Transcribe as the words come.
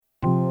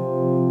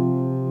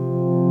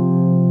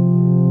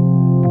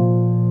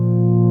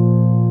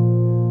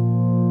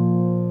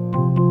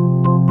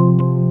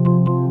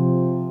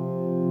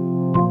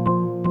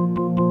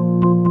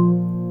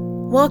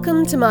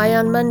Welcome to My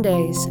on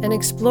Mondays, an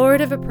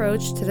explorative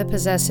approach to the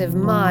possessive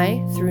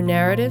my through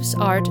narratives,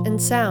 art, and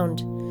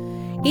sound.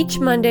 Each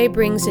Monday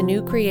brings a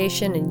new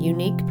creation and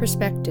unique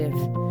perspective.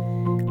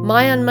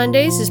 My on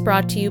Mondays is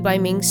brought to you by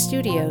Ming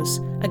Studios,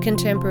 a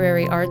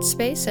contemporary art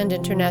space and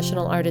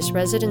international artist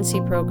residency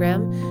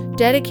program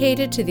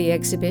dedicated to the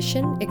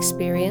exhibition,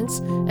 experience,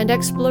 and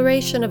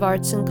exploration of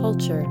arts and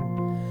culture.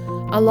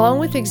 Along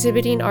with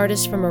exhibiting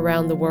artists from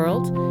around the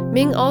world,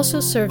 Ming also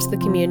serves the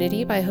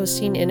community by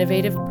hosting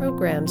innovative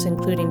programs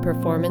including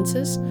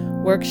performances,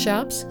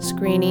 workshops,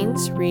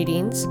 screenings,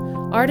 readings,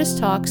 artist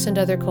talks, and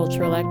other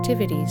cultural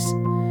activities.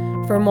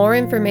 For more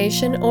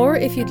information, or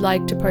if you'd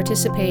like to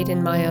participate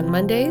in My on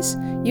Mondays,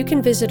 you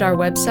can visit our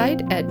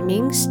website at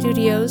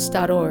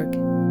mingstudios.org.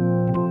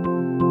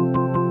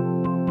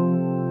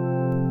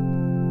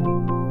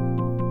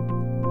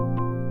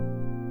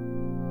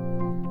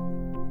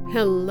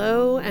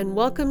 Hello, and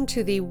welcome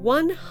to the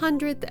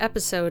 100th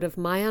episode of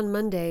My on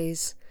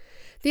Mondays.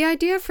 The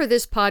idea for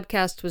this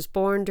podcast was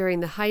born during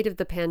the height of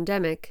the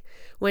pandemic,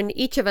 when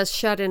each of us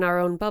shut in our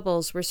own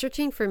bubbles were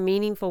searching for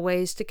meaningful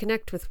ways to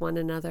connect with one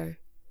another.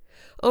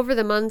 Over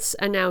the months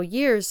and now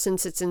years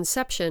since its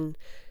inception,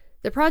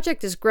 the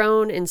project has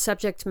grown in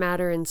subject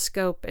matter and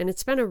scope, and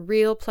it's been a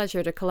real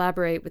pleasure to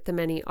collaborate with the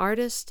many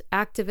artists,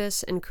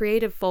 activists, and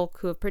creative folk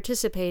who have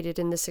participated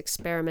in this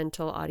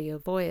experimental audio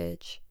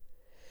voyage.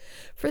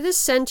 For this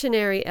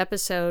centenary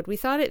episode, we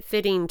thought it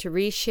fitting to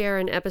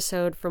reshare an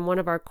episode from one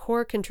of our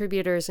core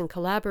contributors and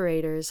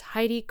collaborators,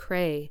 Heidi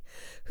Kraay,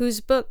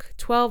 whose book,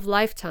 12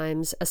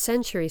 Lifetimes, A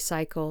Century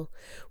Cycle,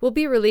 will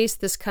be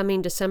released this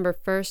coming December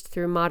 1st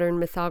through Modern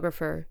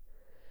Mythographer.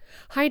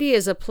 Heidi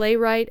is a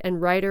playwright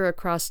and writer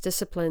across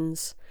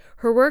disciplines.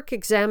 Her work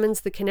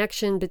examines the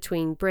connection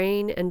between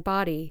brain and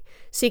body,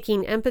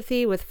 seeking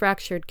empathy with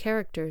fractured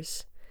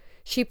characters.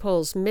 She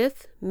pulls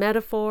myth,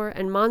 metaphor,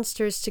 and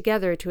monsters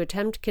together to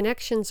attempt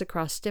connections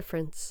across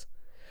difference.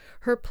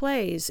 Her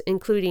plays,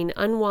 including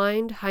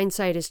Unwind,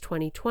 Hindsight is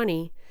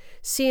 2020,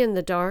 See in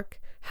the Dark,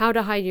 How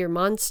to Hide Your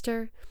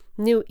Monster,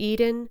 New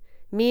Eden,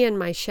 Me and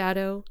My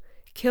Shadow,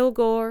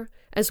 Kilgore,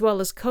 as well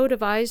as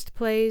co-devised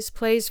plays,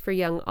 plays for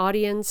young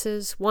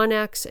audiences,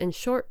 one-acts, and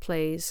short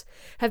plays,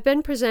 have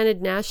been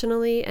presented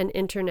nationally and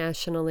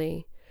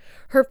internationally.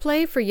 Her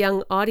play for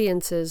young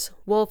audiences,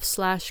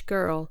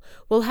 Wolf/Girl,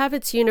 will have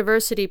its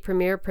university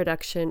premiere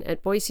production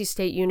at Boise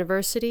State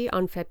University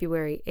on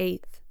February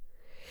 8th.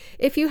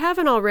 If you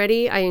haven't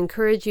already, I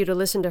encourage you to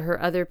listen to her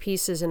other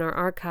pieces in our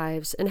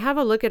archives and have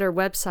a look at her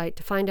website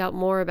to find out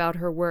more about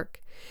her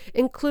work,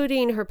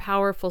 including her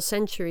powerful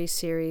Century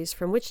series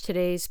from which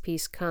today's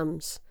piece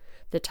comes.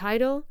 The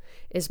title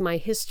is My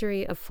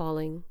History of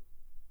Falling.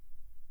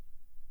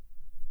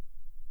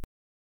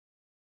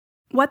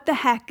 What the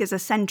heck is a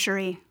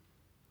century?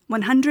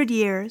 100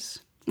 years,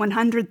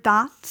 100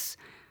 thoughts,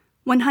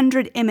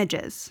 100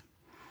 images.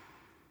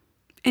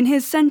 In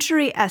his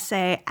century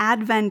essay,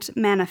 Advent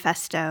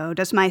Manifesto,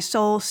 Does My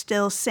Soul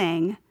Still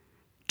Sing?,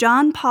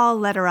 John Paul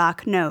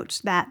Lederach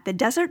notes that the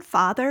Desert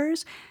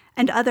Fathers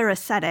and other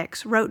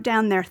ascetics wrote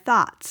down their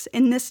thoughts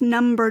in this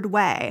numbered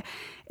way,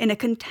 in a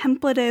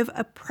contemplative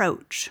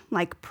approach,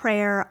 like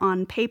prayer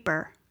on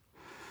paper.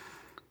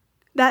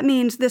 That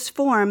means this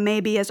form may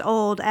be as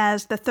old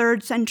as the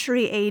 3rd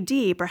century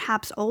AD,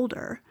 perhaps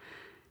older.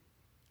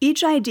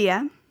 Each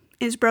idea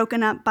is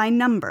broken up by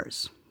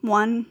numbers,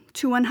 1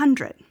 to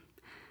 100.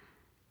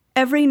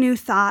 Every new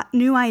thought,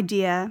 new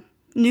idea,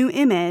 new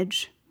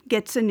image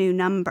gets a new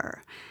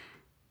number.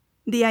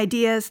 The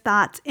ideas,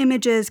 thoughts,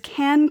 images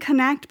can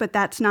connect, but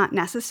that's not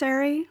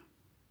necessary.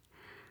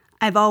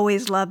 I've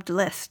always loved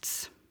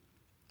lists.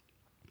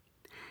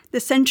 The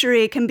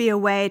century can be a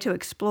way to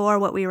explore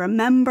what we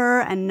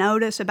remember and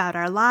notice about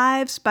our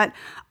lives, but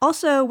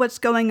also what's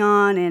going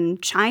on in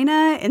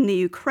China, in the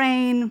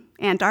Ukraine,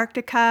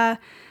 Antarctica,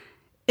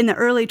 in the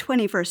early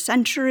 21st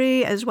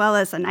century, as well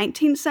as the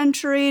 19th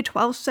century,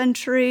 12th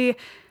century,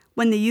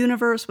 when the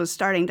universe was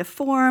starting to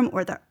form,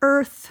 or the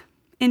Earth,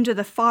 into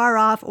the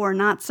far-off or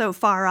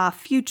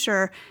not-so-far-off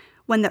future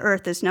when the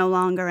Earth is no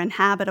longer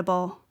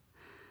inhabitable.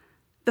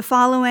 The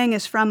following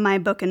is from my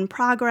book in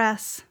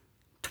progress,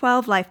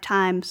 12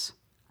 Lifetimes,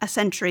 A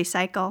Century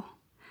Cycle.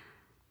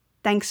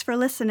 Thanks for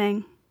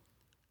listening.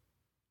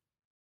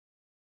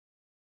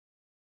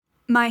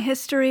 My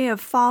History of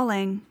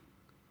Falling.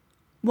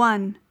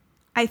 1.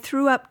 I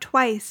threw up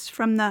twice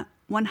from the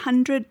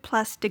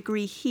 100-plus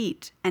degree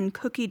heat and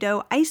cookie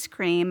dough ice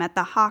cream at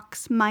the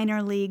Hawks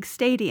minor league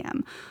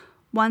stadium,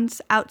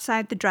 once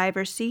outside the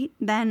driver's seat,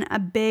 then a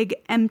big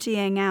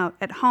emptying out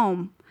at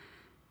home.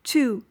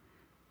 2.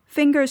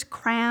 Fingers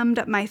crammed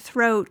up my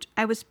throat,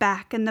 I was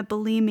back in the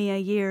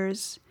bulimia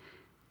years.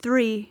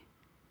 3.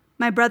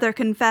 My brother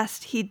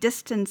confessed he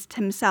distanced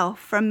himself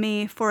from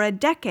me for a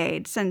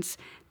decade since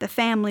the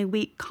Family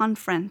Week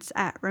conference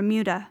at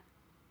Remuda.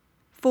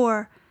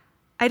 4.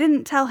 I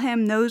didn't tell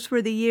him those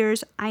were the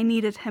years I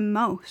needed him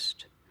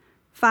most.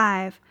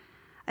 5.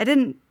 I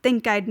didn't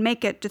think I'd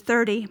make it to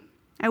 30.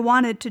 I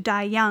wanted to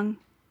die young.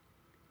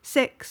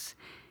 6.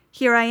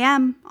 Here I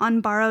am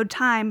on borrowed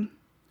time,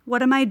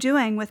 What am I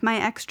doing with my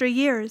extra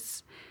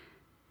years?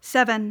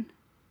 7.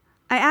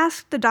 I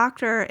asked the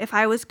doctor if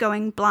I was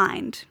going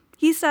blind.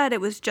 He said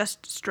it was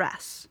just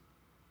stress.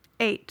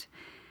 8.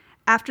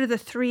 After the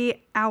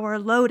 3-hour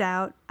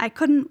loadout, I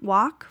couldn't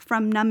walk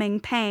from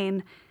numbing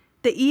pain.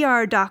 The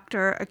ER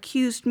doctor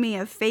accused me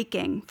of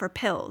faking for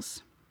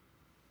pills.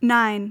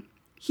 9.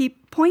 He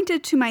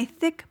pointed to my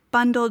thick,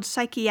 bundled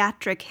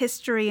psychiatric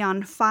history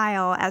on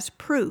file as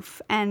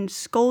proof and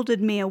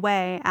scolded me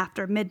away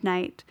after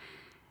midnight.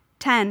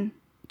 10.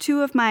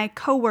 2 of my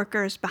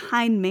coworkers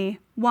behind me,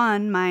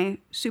 one, my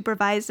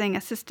supervising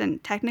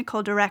assistant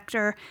technical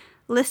director,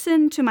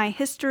 listened to my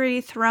history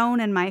thrown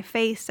in my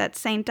face at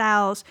St.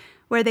 Al's,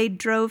 where they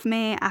drove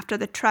me after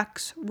the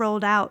trucks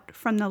rolled out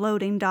from the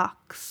loading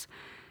docks.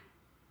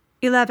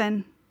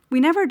 11.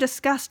 We never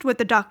discussed what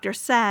the doctor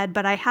said,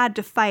 but I had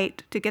to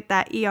fight to get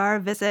that ER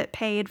visit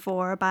paid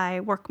for by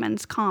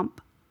workman's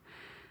comp.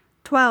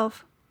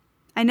 12.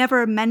 I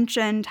never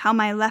mentioned how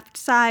my left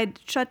side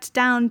shuts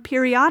down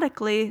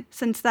periodically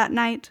since that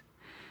night.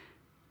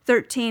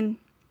 13.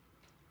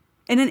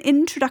 In an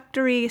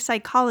introductory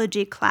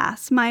psychology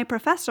class, my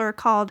professor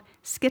called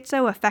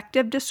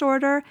schizoaffective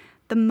disorder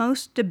the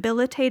most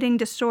debilitating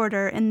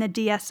disorder in the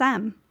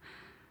DSM.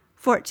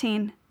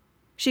 14.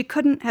 She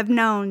couldn't have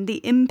known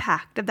the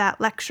impact of that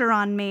lecture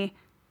on me,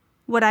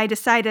 what I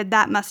decided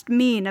that must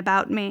mean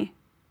about me.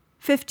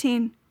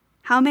 15.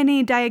 How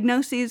many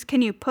diagnoses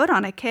can you put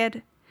on a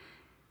kid?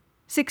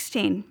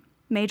 16.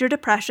 Major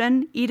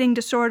depression, eating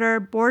disorder,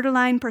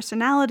 borderline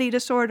personality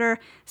disorder,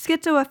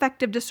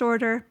 schizoaffective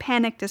disorder,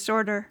 panic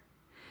disorder.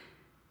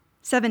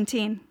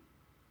 17.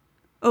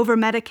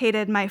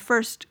 Over-medicated my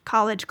first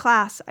college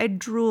class. I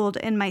drooled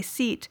in my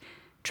seat,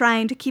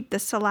 trying to keep the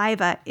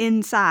saliva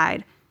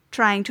inside,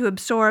 trying to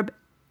absorb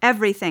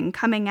everything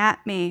coming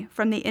at me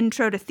from the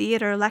Intro to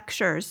Theater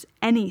lectures,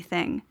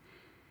 anything.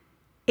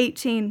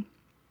 18.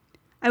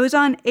 I was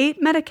on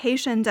 8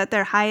 medications at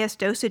their highest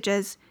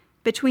dosages,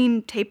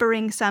 between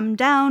tapering some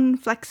down,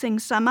 flexing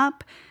some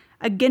up,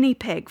 a guinea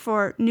pig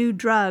for new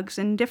drugs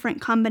in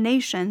different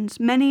combinations,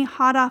 many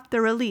hot off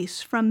the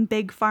release from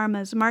Big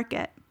Pharma's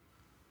market.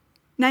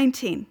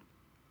 19.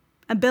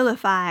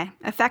 Abilify,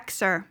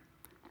 Effexor,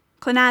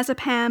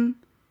 clonazepam,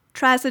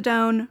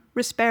 trazodone,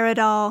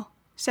 risperidol,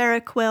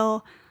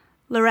 Seroquel,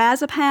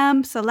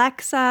 lorazepam,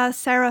 Celexa,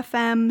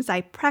 Serafem,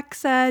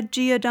 Zyprexa,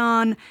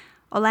 Geodon,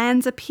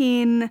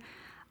 olanzapine.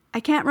 I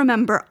can't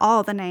remember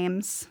all the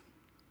names.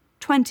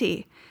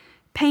 20.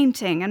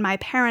 Painting in my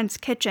parents'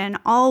 kitchen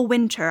all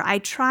winter. I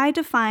tried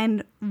to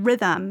find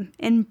rhythm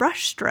in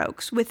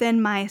brushstrokes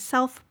within my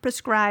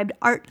self-prescribed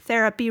art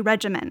therapy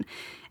regimen,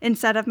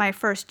 instead of my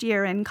first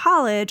year in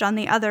college on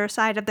the other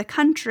side of the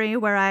country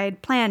where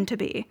I'd planned to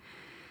be.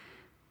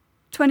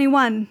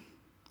 21.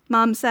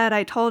 Mom said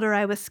I told her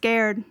I was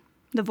scared.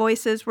 The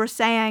voices were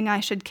saying I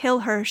should kill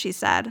her, she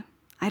said.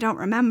 I don't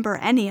remember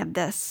any of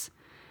this.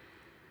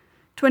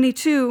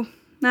 22.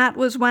 That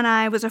was when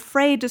I was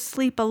afraid to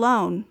sleep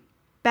alone.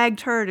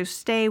 Begged her to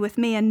stay with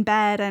me in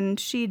bed, and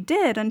she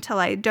did until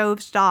I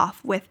dozed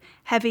off with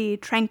heavy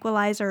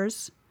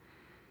tranquilizers.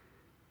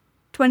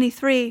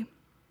 23.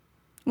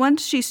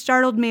 Once she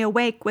startled me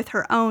awake with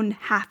her own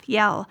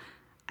half-yell.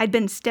 I'd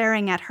been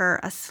staring at her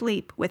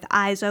asleep with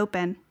eyes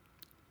open.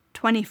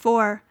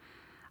 24.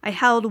 I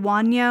held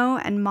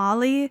Wanyo and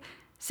Molly,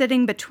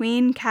 sitting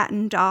between cat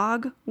and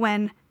dog,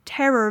 when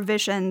terror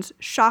visions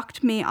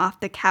shocked me off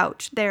the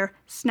couch, their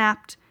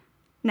snapped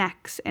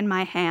necks in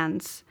my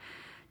hands.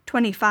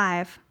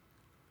 25.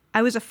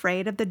 I was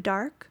afraid of the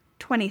dark.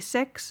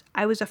 26.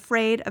 I was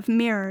afraid of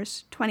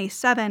mirrors.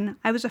 27.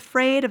 I was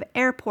afraid of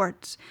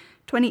airports.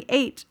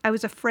 28. I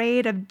was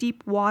afraid of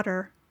deep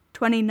water.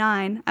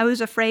 29. I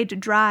was afraid to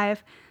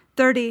drive.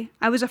 30.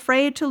 I was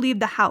afraid to leave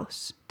the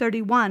house.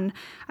 31.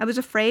 I was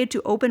afraid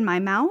to open my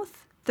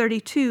mouth.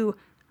 32.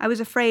 I was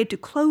afraid to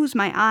close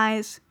my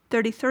eyes.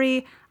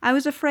 33. I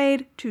was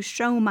afraid to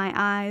show my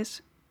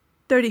eyes.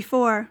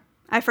 34.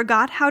 I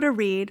forgot how to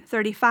read.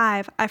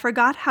 35. I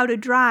forgot how to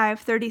drive.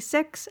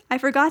 36. I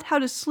forgot how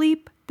to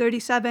sleep.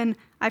 37.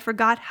 I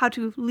forgot how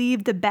to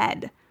leave the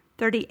bed.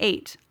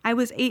 38. I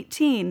was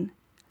 18.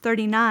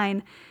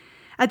 39.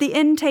 At the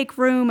intake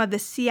room of the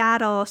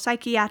Seattle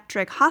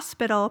Psychiatric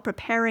Hospital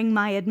preparing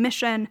my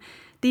admission,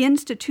 the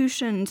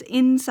institution's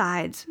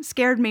insides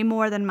scared me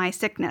more than my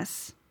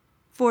sickness.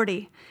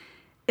 40.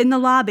 In the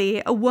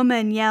lobby, a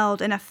woman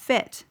yelled in a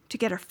fit to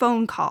get her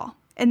phone call.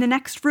 In the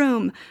next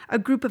room, a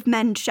group of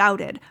men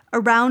shouted.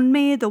 Around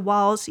me, the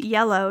walls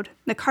yellowed,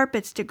 the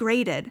carpets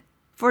degraded.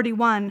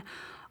 41.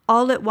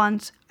 All at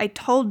once, I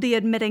told the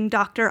admitting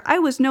doctor I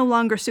was no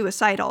longer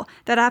suicidal,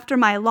 that after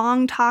my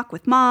long talk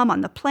with Mom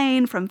on the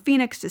plane from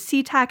Phoenix to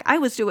SeaTac, I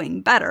was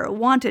doing better,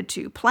 wanted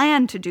to,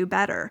 planned to do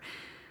better.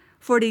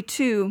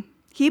 42.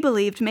 He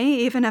believed me,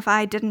 even if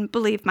I didn't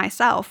believe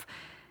myself.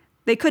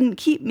 They couldn't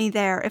keep me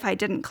there if I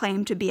didn't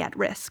claim to be at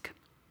risk.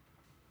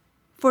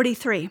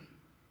 43.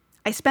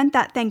 I spent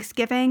that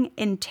Thanksgiving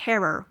in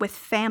terror with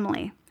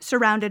family,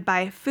 surrounded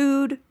by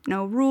food,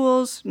 no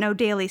rules, no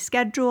daily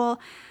schedule.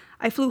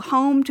 I flew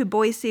home to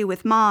Boise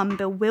with Mom,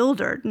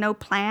 bewildered, no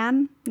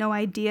plan, no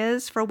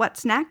ideas for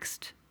what's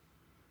next.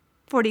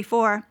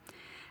 44.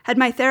 Had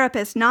my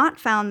therapist not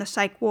found the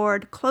psych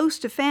ward close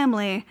to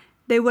family,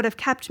 they would have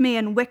kept me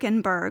in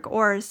Wickenburg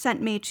or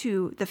sent me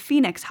to the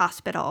Phoenix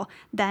Hospital,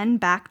 then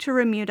back to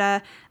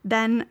Remuda,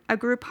 then a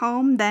group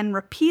home, then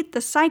repeat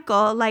the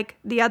cycle like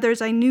the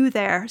others I knew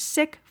there,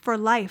 sick for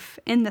life,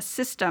 in the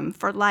system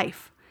for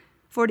life.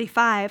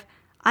 45.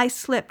 I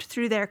slipped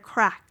through their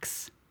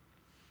cracks.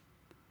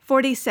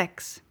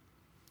 46.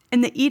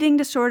 In the Eating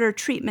Disorder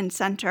Treatment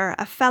Center,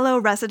 a fellow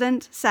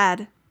resident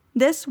said,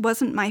 "This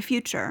wasn't my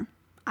future.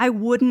 I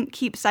wouldn't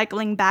keep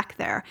cycling back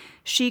there.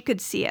 She could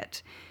see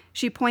it.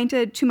 She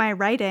pointed to my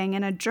writing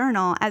in a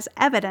journal as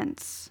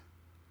evidence."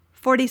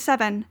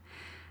 47.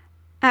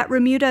 At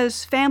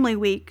Remuda's Family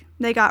Week,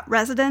 they got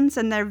residents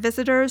and their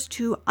visitors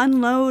to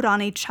unload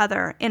on each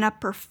other in a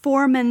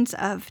performance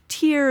of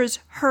tears,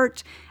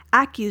 hurt,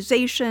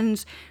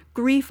 accusations,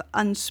 grief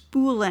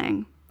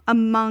unspooling.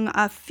 Among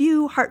a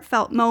few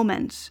heartfelt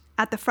moments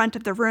at the front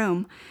of the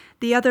room,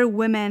 the other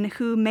women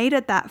who made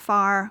it that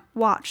far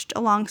watched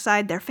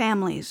alongside their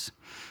families.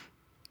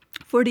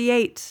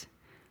 48.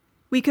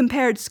 We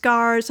compared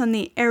scars on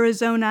the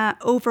Arizona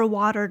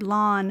overwatered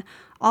lawn,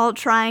 all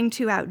trying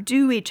to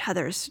outdo each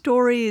other's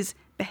stories,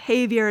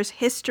 behaviors,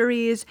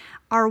 histories,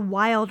 our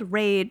wild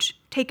rage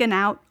taken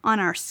out on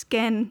our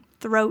skin,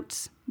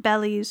 throats,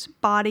 bellies,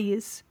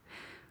 bodies.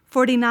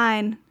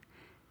 49.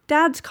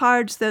 Dad's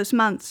cards those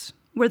months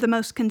were the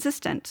most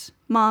consistent,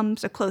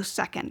 Mom's a close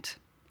second.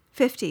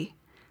 50.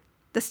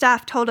 The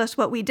staff told us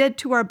what we did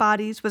to our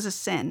bodies was a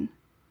sin.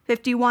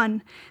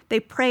 51. They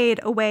prayed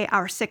away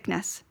our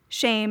sickness,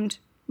 shamed,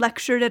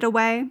 lectured it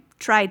away,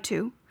 tried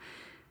to.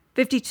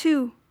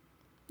 52.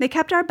 They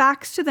kept our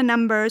backs to the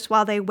numbers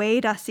while they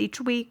weighed us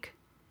each week.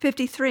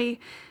 53.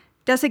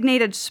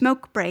 Designated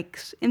smoke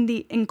breaks in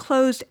the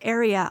enclosed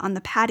area on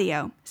the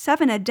patio,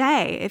 7 a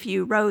day if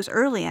you rose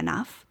early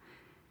enough.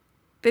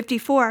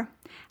 54.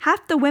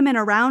 Half the women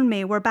around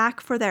me were back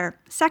for their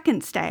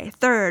second stay,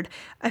 third.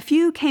 A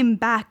few came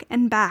back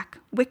and back.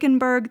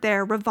 Wickenburg,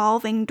 their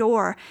revolving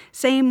door.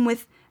 Same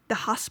with the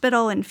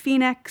hospital in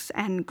Phoenix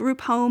and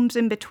group homes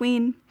in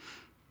between.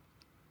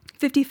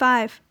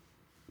 55.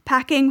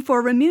 Packing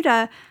for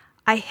Remuda,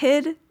 I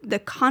hid the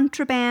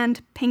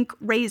contraband pink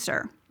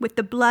razor with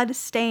the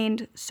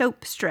blood-stained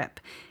soap strip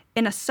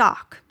in a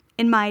sock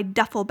in my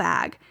duffel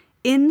bag,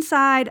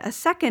 inside a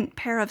second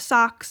pair of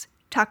socks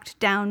tucked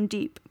down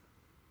deep.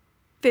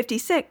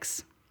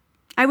 56.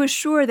 I was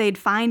sure they'd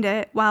find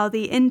it while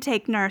the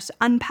intake nurse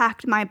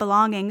unpacked my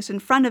belongings in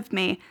front of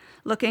me,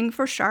 looking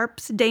for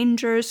sharps,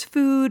 dangers,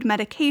 food,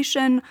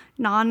 medication,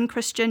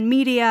 non-Christian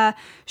media,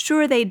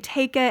 sure they'd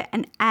take it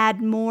and add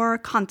more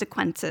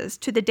consequences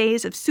to the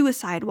days of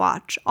suicide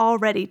watch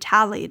already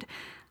tallied.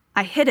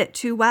 I hid it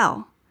too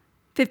well.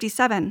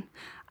 57.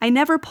 I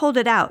never pulled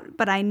it out,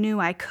 but I knew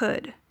I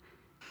could.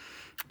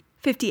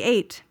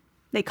 58.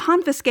 They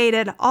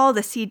confiscated all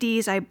the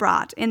CDs I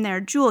brought in their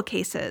jewel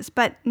cases,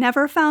 but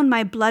never found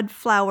my Blood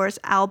Flowers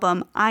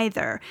album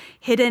either,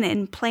 hidden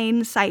in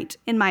plain sight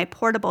in my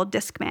portable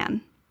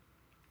Discman.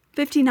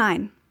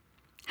 59.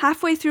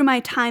 Halfway through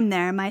my time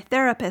there, my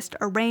therapist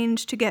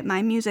arranged to get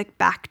my music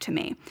back to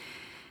me.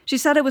 She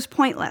said it was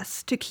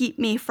pointless to keep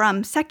me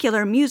from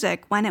secular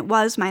music when it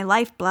was my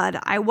lifeblood.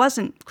 I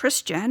wasn't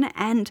Christian,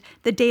 and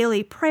the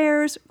daily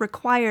prayers,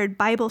 required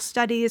Bible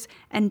studies,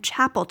 and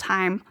chapel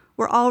time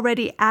were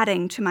already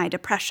adding to my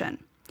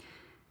depression.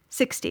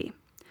 60.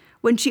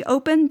 When she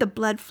opened the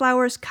Blood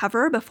Flowers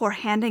cover before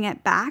handing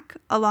it back,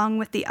 along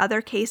with the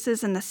other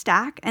cases in the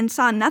stack, and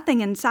saw nothing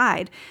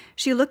inside,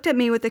 she looked at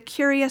me with a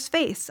curious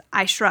face.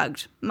 I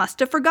shrugged. Must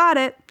have forgot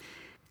it.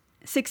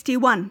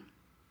 61.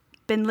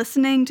 Been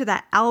listening to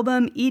that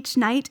album each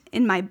night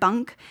in my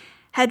bunk,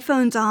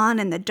 headphones on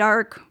in the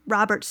dark,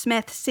 Robert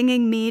Smith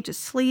singing me to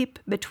sleep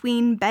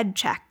between bed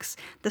checks,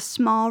 the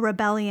small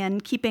rebellion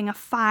keeping a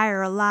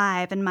fire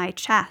alive in my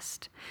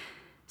chest.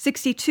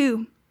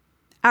 62.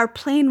 Our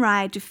plane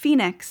ride to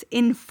Phoenix,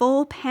 in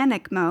full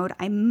panic mode,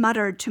 I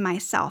muttered to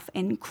myself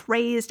in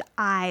crazed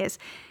eyes,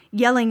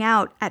 yelling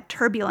out at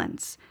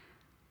turbulence.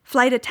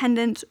 Flight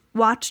attendants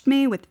watched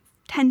me with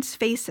tense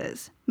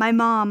faces. My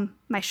mom,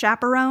 my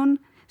chaperone,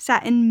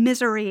 sat in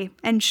misery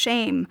and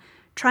shame,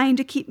 trying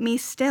to keep me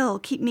still,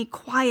 keep me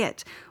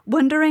quiet,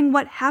 wondering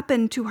what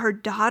happened to her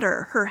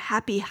daughter, her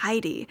happy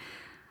Heidi.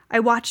 I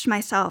watched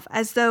myself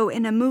as though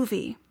in a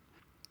movie.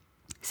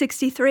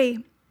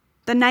 63.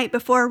 The night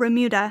before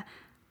Remuda,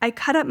 I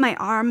cut up my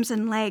arms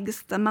and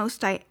legs, the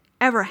most I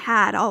ever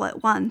had all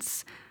at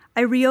once.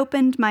 I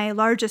reopened my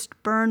largest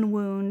burn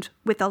wound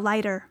with a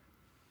lighter.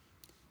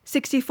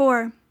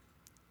 64.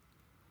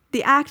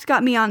 The act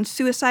got me on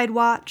suicide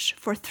watch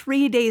for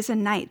 3 days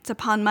and nights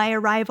upon my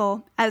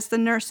arrival, as the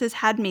nurses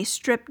had me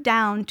stripped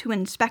down to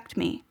inspect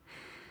me.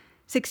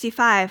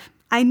 65.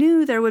 I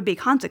knew there would be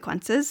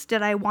consequences.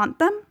 Did I want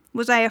them?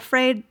 Was I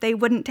afraid they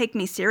wouldn't take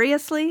me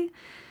seriously?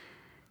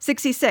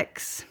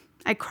 66.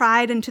 I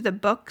cried into the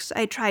books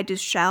I tried to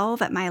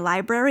shelve at my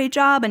library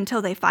job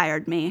until they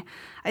fired me.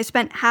 I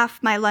spent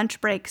half my lunch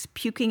breaks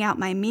puking out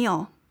my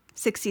meal.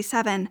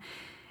 67.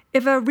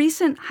 If a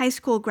recent high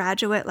school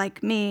graduate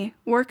like me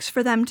works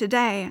for them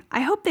today,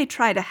 I hope they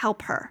try to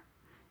help her.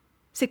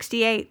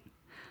 68.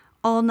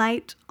 All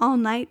night, all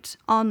night,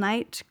 all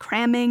night,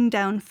 cramming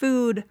down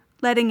food,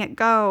 letting it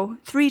go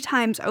 3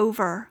 times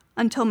over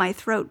until my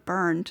throat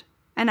burned,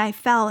 and I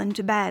fell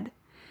into bed.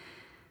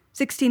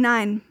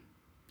 69.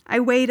 I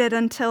waited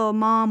until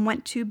Mom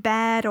went to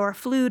bed or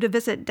flew to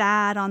visit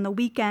Dad on the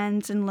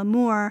weekends in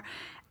Lemoore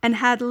and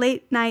had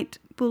late-night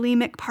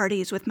bulimic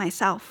parties with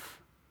myself.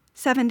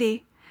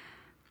 70.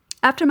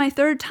 After my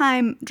 3rd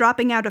time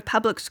dropping out of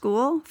public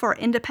school for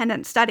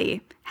independent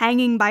study,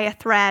 hanging by a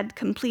thread,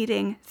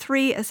 completing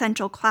 3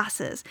 essential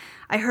classes,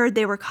 I heard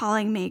they were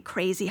calling me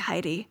Crazy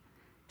Heidi.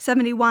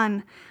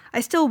 71.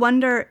 I still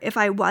wonder if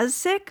I was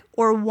sick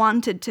or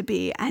wanted to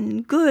be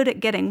and good at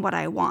getting what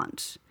I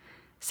want.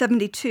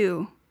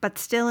 72. But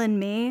still in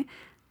me,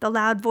 the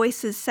loud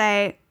voices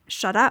say,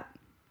 "Shut up.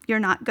 You're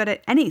not good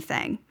at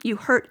anything. You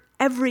hurt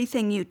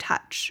everything you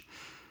touch."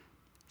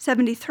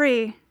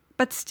 73.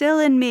 But still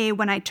in me,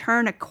 when I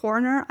turn a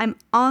corner, I'm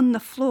on the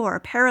floor,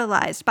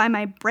 paralyzed by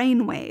my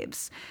brain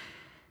waves.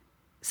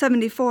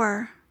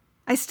 74.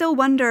 I still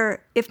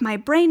wonder if my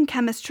brain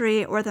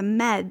chemistry or the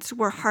meds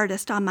were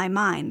hardest on my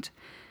mind.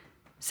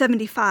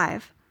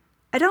 75.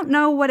 I don't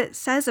know what it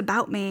says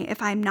about me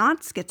if I'm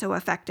not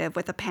schizoaffective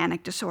with a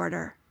panic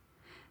disorder.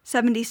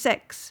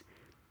 76.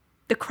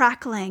 The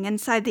crackling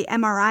inside the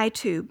MRI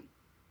tube.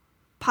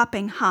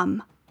 Popping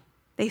hum.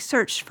 They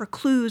searched for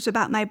clues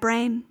about my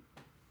brain.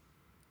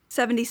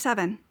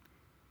 77.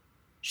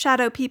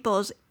 Shadow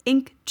people's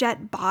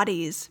inkjet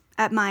bodies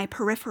at my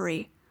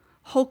periphery.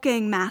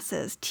 Hulking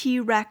masses,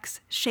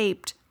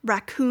 T-Rex-shaped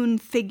raccoon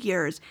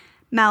figures,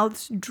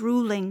 mouths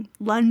drooling,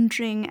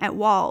 lunging at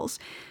walls,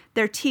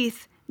 their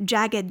teeth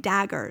jagged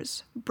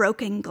daggers,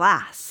 broken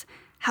glass.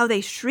 How they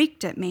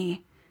shrieked at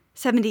me.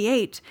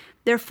 78.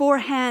 Their 4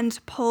 hands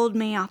pulled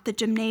me off the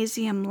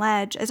gymnasium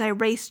ledge as I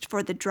raced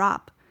for the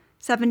drop.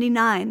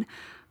 79.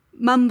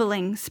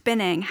 Mumbling,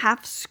 spinning,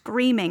 half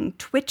screaming,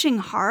 twitching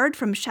hard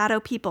from shadow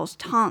people's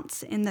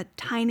taunts in the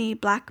tiny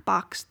black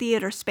box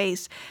theater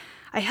space,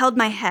 I held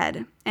my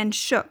head and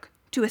shook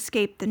to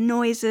escape the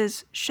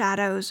noises,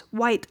 shadows,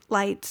 white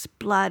lights,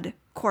 blood,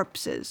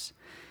 corpses.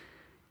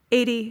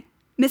 80.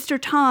 Mr.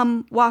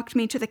 Tom walked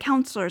me to the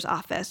counselor's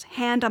office,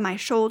 hand on my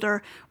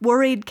shoulder,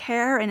 worried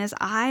care in his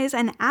eyes,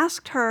 and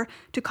asked her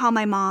to call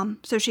my mom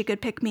so she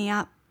could pick me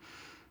up.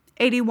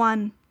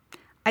 81.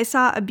 I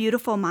saw A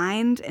Beautiful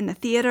Mind in the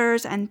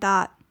theaters and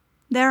thought,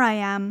 there I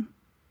am.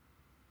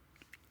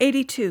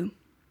 82.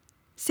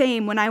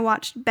 Same when I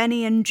watched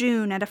Benny and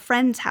June at a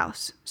friend's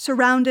house,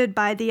 surrounded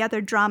by the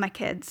other drama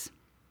kids.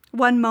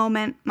 One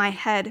moment, my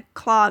head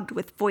clogged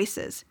with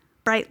voices,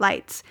 bright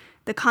lights,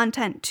 the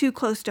content too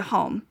close to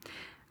home.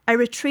 I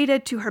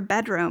retreated to her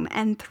bedroom,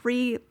 and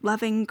 3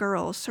 loving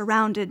girls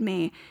surrounded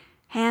me,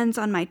 hands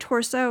on my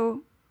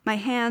torso, my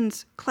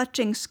hands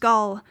clutching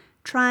skull,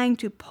 trying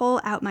to pull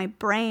out my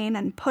brain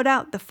and put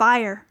out the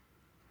fire.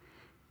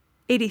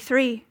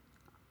 83.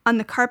 On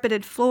the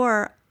carpeted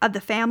floor of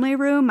the family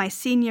room my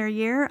senior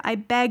year, I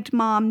begged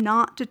Mom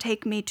not to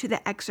take me to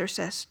the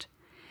exorcist.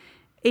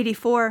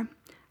 84.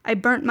 I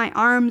burnt my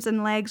arms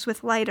and legs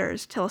with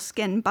lighters till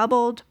skin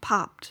bubbled,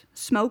 popped,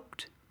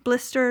 smoked,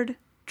 blistered,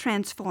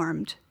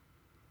 transformed.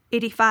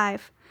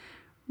 85.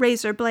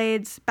 Razor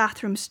blades,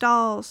 bathroom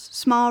stalls,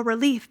 small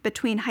relief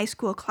between high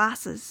school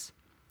classes.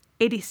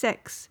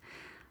 86.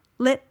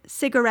 Lit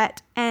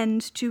cigarette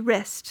end to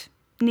wrist,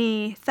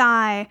 knee,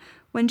 thigh,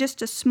 when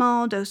just a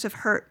small dose of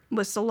hurt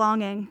was the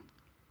longing.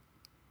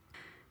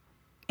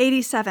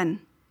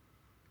 87.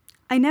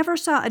 I never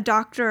saw a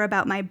doctor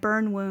about my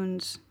burn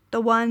wounds,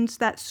 the ones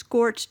that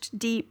scorched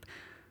deep,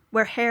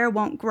 where hair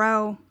won't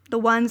grow, the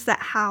ones that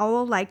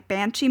howl like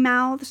banshee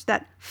mouths,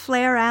 that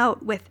flare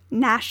out with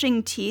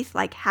gnashing teeth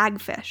like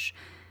hagfish.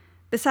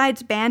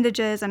 Besides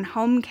bandages and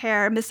home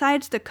care,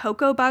 besides the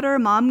cocoa butter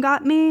Mom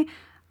got me,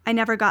 I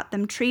never got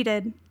them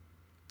treated.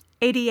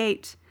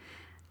 88.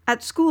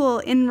 At school,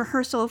 in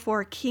rehearsal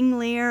for King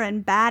Lear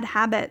and Bad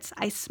Habits,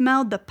 I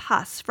smelled the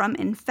pus from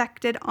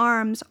infected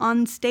arms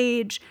on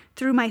stage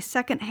through my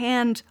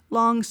second-hand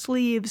long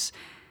sleeves,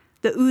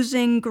 the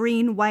oozing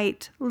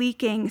green-white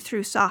leaking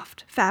through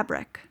soft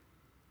fabric.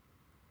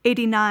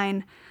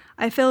 89.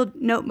 I filled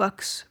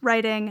notebooks,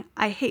 writing,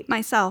 I hate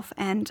myself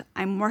and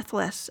I'm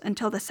worthless,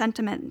 until the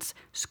sentiments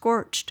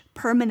scorched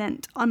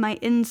permanent on my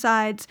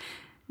insides,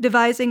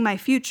 devising my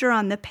future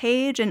on the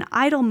page in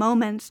idle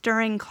moments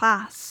during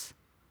class.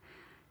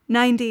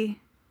 90.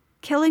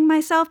 Killing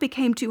myself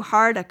became too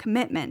hard a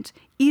commitment,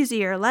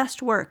 easier,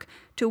 less work,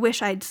 to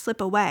wish I'd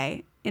slip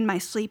away in my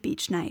sleep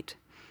each night.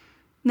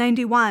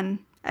 91.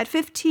 At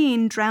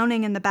 15,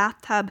 drowning in the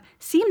bathtub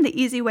seemed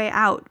the easy way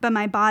out, but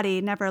my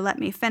body never let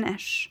me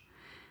finish.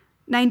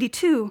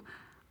 92.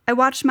 I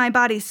watched my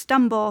body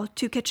stumble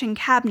to kitchen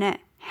cabinet,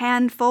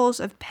 handfuls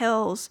of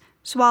pills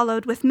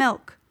swallowed with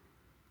milk.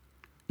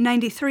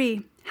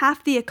 93.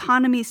 half the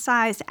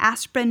economy-sized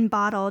aspirin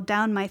bottle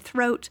down my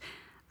throat,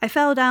 I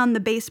fell down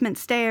the basement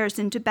stairs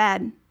into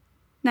bed.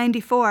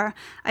 94.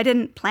 I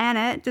didn't plan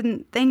it,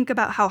 didn't think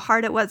about how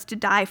hard it was to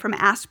die from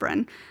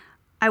aspirin.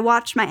 I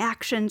watched my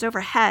actions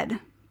overhead,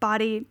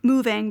 body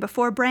moving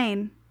before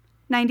brain.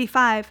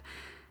 95.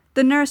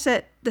 The nurse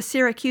at the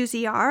Syracuse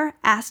ER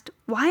asked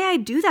why I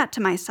do that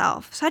to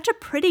myself, such a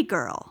pretty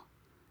girl.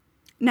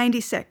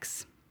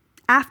 96.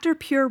 After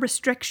pure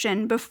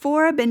restriction,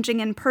 before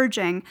binging and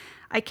purging,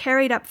 I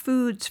carried up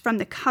foods from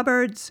the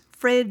cupboards,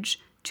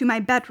 fridge, to my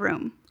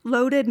bedroom,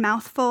 loaded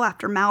mouthful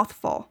after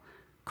mouthful,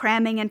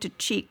 cramming into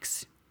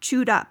cheeks,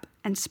 chewed up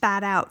and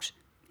spat out,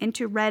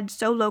 into red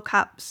Solo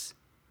cups.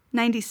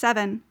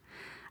 97.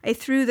 I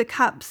threw the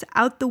cups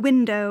out the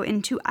window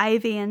into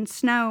ivy and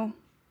snow.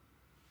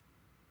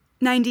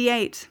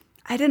 98.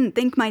 I didn't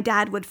think my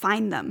dad would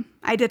find them.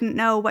 I didn't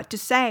know what to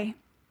say.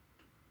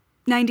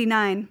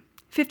 99.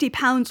 50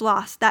 pounds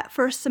lost that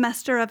first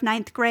semester of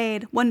 9th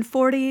grade,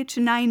 140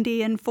 to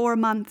 90 in 4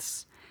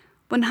 months.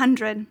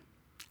 100.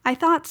 I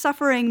thought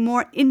suffering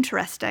more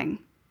interesting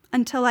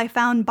until I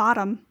found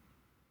bottom.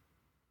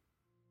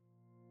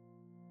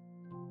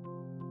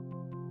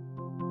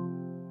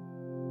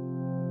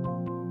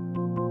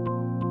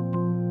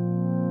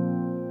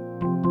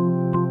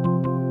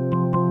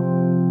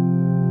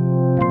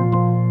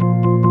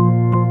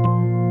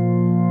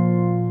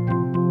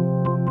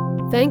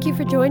 Thank you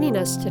for joining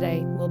us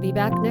today. We'll be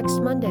back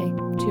next Monday.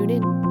 Tune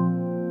in.